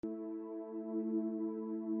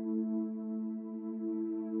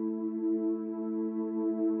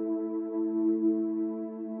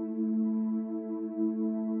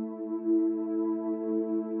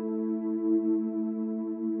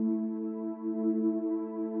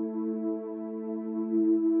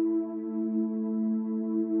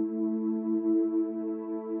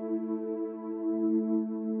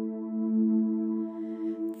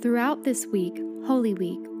Throughout this week, Holy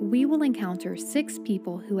Week, we will encounter 6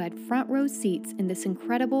 people who had front row seats in this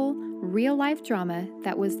incredible, real-life drama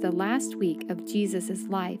that was the last week of Jesus'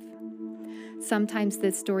 life. Sometimes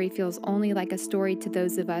this story feels only like a story to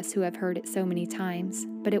those of us who have heard it so many times,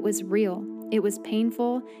 but it was real. It was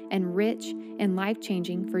painful and rich and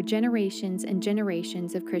life-changing for generations and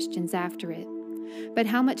generations of Christians after it. But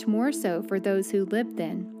how much more so for those who lived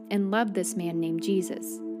then and loved this man named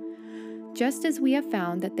Jesus. Just as we have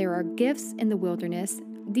found that there are gifts in the wilderness,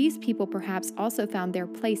 these people perhaps also found their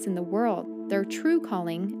place in the world, their true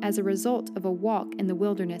calling, as a result of a walk in the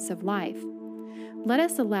wilderness of life. Let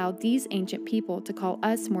us allow these ancient people to call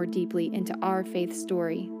us more deeply into our faith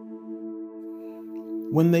story.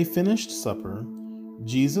 When they finished supper,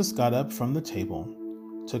 Jesus got up from the table,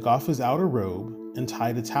 took off his outer robe, and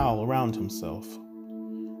tied a towel around himself.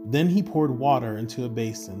 Then he poured water into a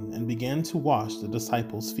basin and began to wash the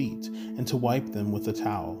disciples' feet and to wipe them with a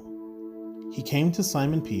towel. He came to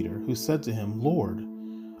Simon Peter, who said to him, "Lord,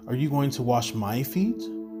 are you going to wash my feet?"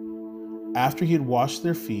 After he had washed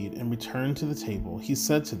their feet and returned to the table, he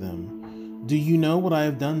said to them, "Do you know what I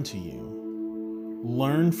have done to you?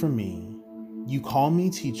 Learn from me. You call me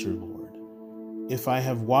teacher, Lord. If I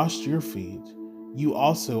have washed your feet, you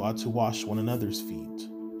also ought to wash one another's feet."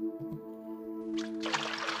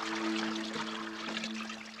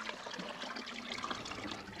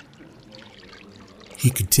 He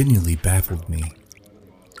continually baffled me.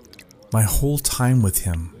 My whole time with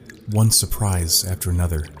him, one surprise after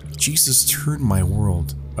another, Jesus turned my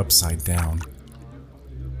world upside down.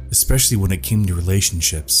 Especially when it came to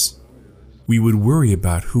relationships. We would worry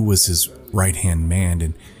about who was his right-hand man,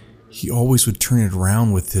 and he always would turn it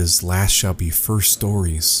around with his last shall be first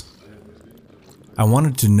stories. I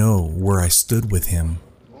wanted to know where I stood with him.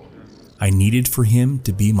 I needed for him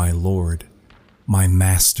to be my Lord, my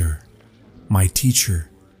master, my teacher,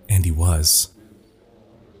 and he was.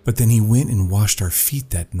 But then he went and washed our feet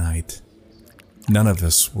that night. None of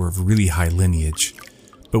us were of really high lineage,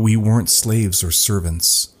 but we weren't slaves or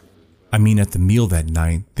servants. I mean, at the meal that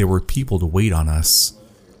night, there were people to wait on us.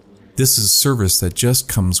 This is service that just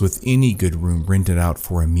comes with any good room rented out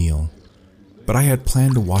for a meal. But I had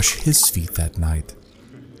planned to wash his feet that night.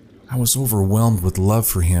 I was overwhelmed with love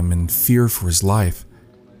for him and fear for his life.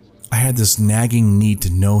 I had this nagging need to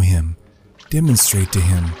know him, demonstrate to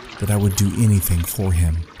him that I would do anything for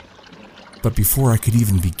him. But before I could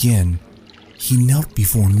even begin, he knelt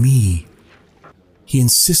before me. He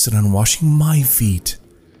insisted on washing my feet.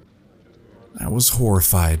 I was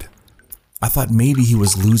horrified. I thought maybe he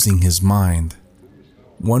was losing his mind.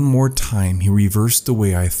 One more time, he reversed the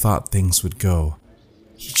way I thought things would go.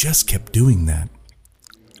 He just kept doing that.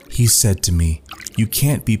 He said to me, "You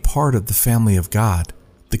can't be part of the family of God,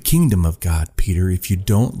 the kingdom of God, Peter, if you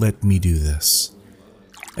don't let me do this."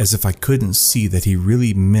 As if I couldn't see that he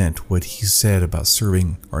really meant what he said about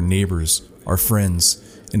serving our neighbors, our friends,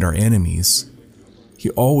 and our enemies. He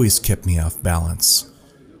always kept me off balance.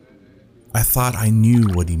 I thought I knew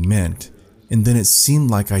what he meant, and then it seemed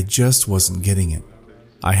like I just wasn't getting it.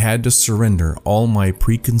 I had to surrender all my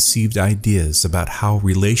preconceived ideas about how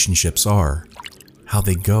relationships are, how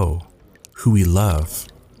they go, who we love.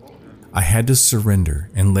 I had to surrender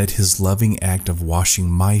and let his loving act of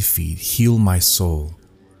washing my feet heal my soul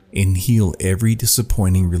and heal every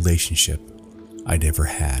disappointing relationship I'd ever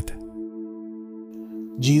had.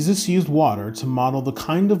 Jesus used water to model the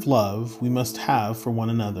kind of love we must have for one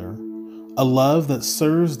another, a love that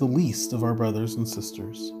serves the least of our brothers and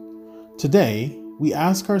sisters. Today, we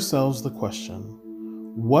ask ourselves the question,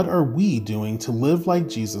 what are we doing to live like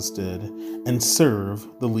Jesus did and serve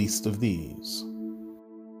the least of these?